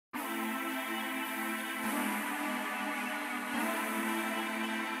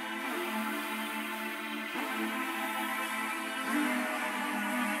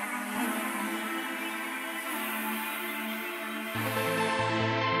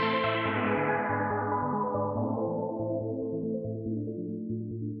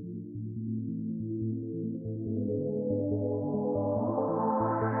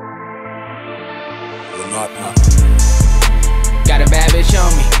Got a bad bitch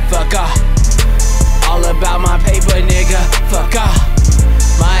on me, fuck off. All about my paper, nigga, fuck off.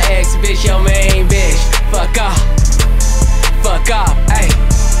 My ex bitch, your main bitch, fuck off. Fuck off, ayy,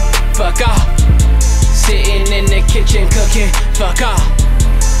 fuck off. Sitting in the kitchen cooking, fuck off.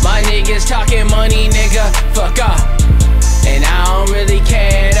 My niggas talking money, nigga, fuck off. And I don't really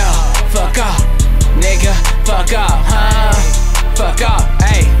care though, fuck off. Nigga, fuck off, huh? Fuck off,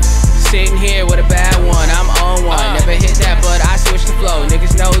 ayy. Sitting here with a bad one, I'm on one. Never hit that, but I switched the flow.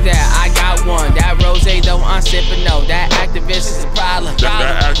 Niggas know that I got one. That rose though, I'm sipping no. That activist is a problem.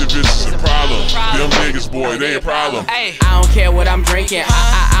 That activist is a problem. Them niggas, boy, they a problem. I don't care what I'm drinking.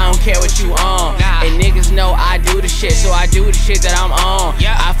 I don't care what you on. And niggas know I do the shit, so I do the shit that I'm on.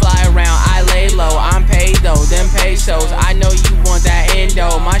 I fly around, I lay low. I'm paid though, them pesos. I know you want that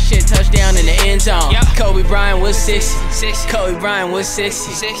endo. My shit touchdown in the end zone. Kobe Bryant was 60. Kobe Bryant was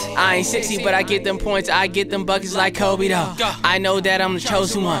 60. I ain't 60, but I get them points, I get them buckets like Kobe though. I know that I'm the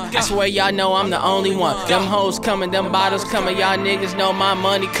chosen one. I swear y'all know I'm the only one. Them hoes coming, them bottles coming. Y'all niggas know my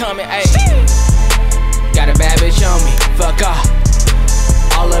money coming. Ayy. Got a bad bitch on me, fuck off.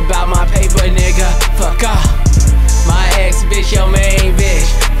 All about my paper, nigga, fuck off. My ex bitch, your main bitch,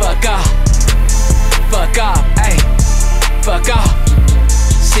 fuck off. Fuck off, ayy, fuck off.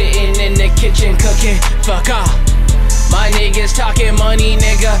 Sitting in the kitchen cooking, fuck off. My niggas talking money,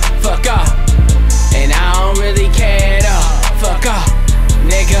 nigga, fuck off. And I don't really care though, fuck off.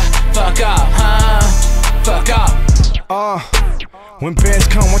 Nigga, fuck off, huh? Fuck off. When bands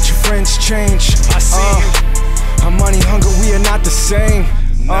come, what your friends change. I see you. Our money, hunger, we are not the same.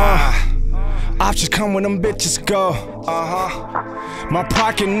 Options come when them bitches go. My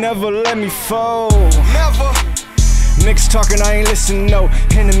pocket never let me fold. Never. Niggas talking, I ain't listen, no.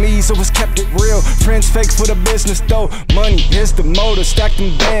 Enemies always kept it real. Friends fake for the business, though. Money is the motor, stack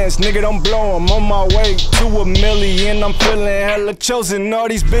them bands. Nigga, don't blow 'em. On my way to $1 million. I'm feeling hella chosen. All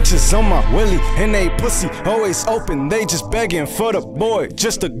these bitches on my willy. And they pussy always open. They just begging for the boy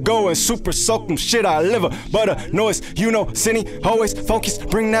just to go and super soak them. Shit, I live a butter noise. You know, Sinnie, always focused.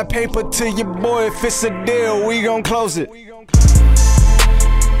 Bring that paper to your boy. If it's a deal, we gon' close it.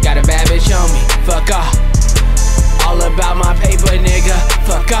 Got a bad bitch on me, fuck off. All about my paper, nigga,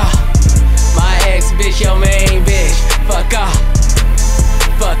 fuck off. My ex bitch, your main bitch, fuck off.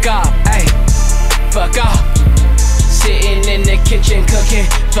 Fuck off, ayy, fuck off. Sitting in the kitchen cooking,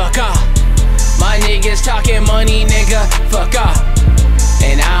 fuck off. My niggas talking money, nigga, fuck off.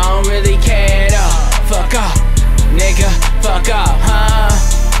 And I don't really care though, fuck off. Nigga, fuck off, huh?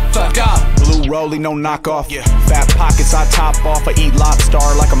 Fuck off. Blue rollie, no knockoff. Fat pockets, I top off. I eat lobster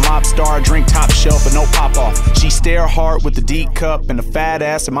like a mob star. Drink top shelf, but no pop off. She stare hard with the D cup and a fat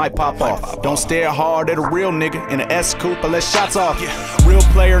ass, it might pop off. Don't stare hard at a real nigga in an S coupe, but let shots off. Real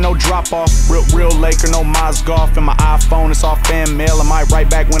player, no drop off. Real Laker, no Moz golf. And my iPhone, it's off fan mail. I might write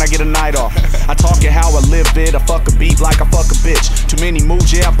back when I get a night off. I talk it how I live it. I fuck a beat like I fuck a bitch. Too many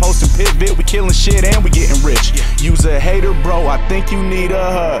moves, yeah, I post and pivot. We killing shit and we getting rich. You's a hater, bro. I think you need a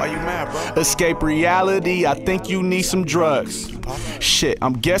hug. Why you mad, bro? Escape reality, I think you need some drugs. Shit,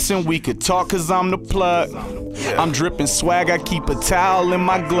 I'm guessing we could talk cause I'm the plug. I'm dripping swag, I keep a towel in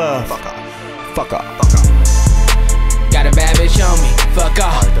my glove. Fuck off. Got a bad bitch on me, fuck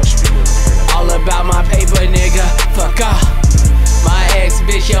off. All about my paper, nigga, fuck off. My ex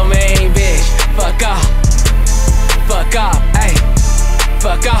bitch, your main bitch, fuck off. Fuck off, ayy,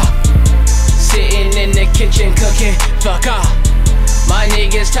 fuck off. Sitting in the kitchen cooking, fuck off. My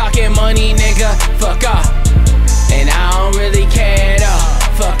niggas talking money, nigga, fuck off. And I don't really care though,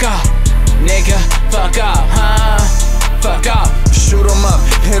 fuck off. Nigga, fuck off, huh? Fuck off. Shoot 'em up,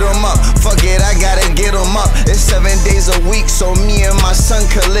 hit 'em up, fuck it, I gotta get 'em up. It's 7 days a week, so me and my son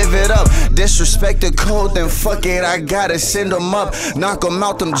could live it up. Disrespect the code, then fuck it, I gotta send 'em up. Knock 'em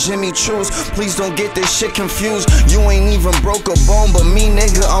out, them Jimmy Choos. Please don't get this shit confused. You ain't even broke a bone, but me,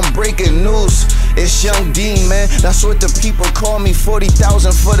 nigga, I'm breaking news. It's Young Deem, man, that's what the people call me.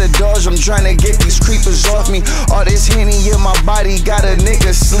 40,000 for the Dodge, I'm trying to get these creepers off me. All this Henny in my body, got a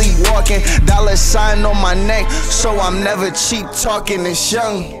nigga sleepwalking. $sign on my neck, so I'm never cheap talking. It's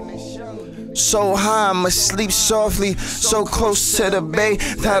Young. So high, I'ma sleep softly. So close to the bay,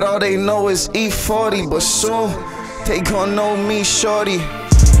 that all they know is E40. But soon, they gon' know me, shorty.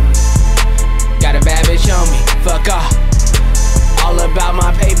 Got a bad bitch on me, fuck off. All about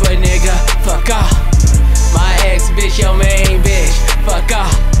my paper, nigga, fuck off. My ex bitch, your main bitch, fuck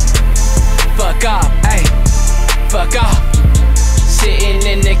off. Fuck off, ayy, fuck off. Sitting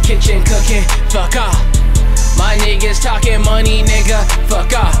in the kitchen cooking, fuck off. My niggas talking money, nigga,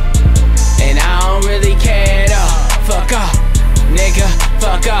 fuck off. And I don't really care though, fuck off. Nigga,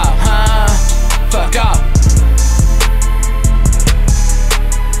 fuck off, huh? Fuck off.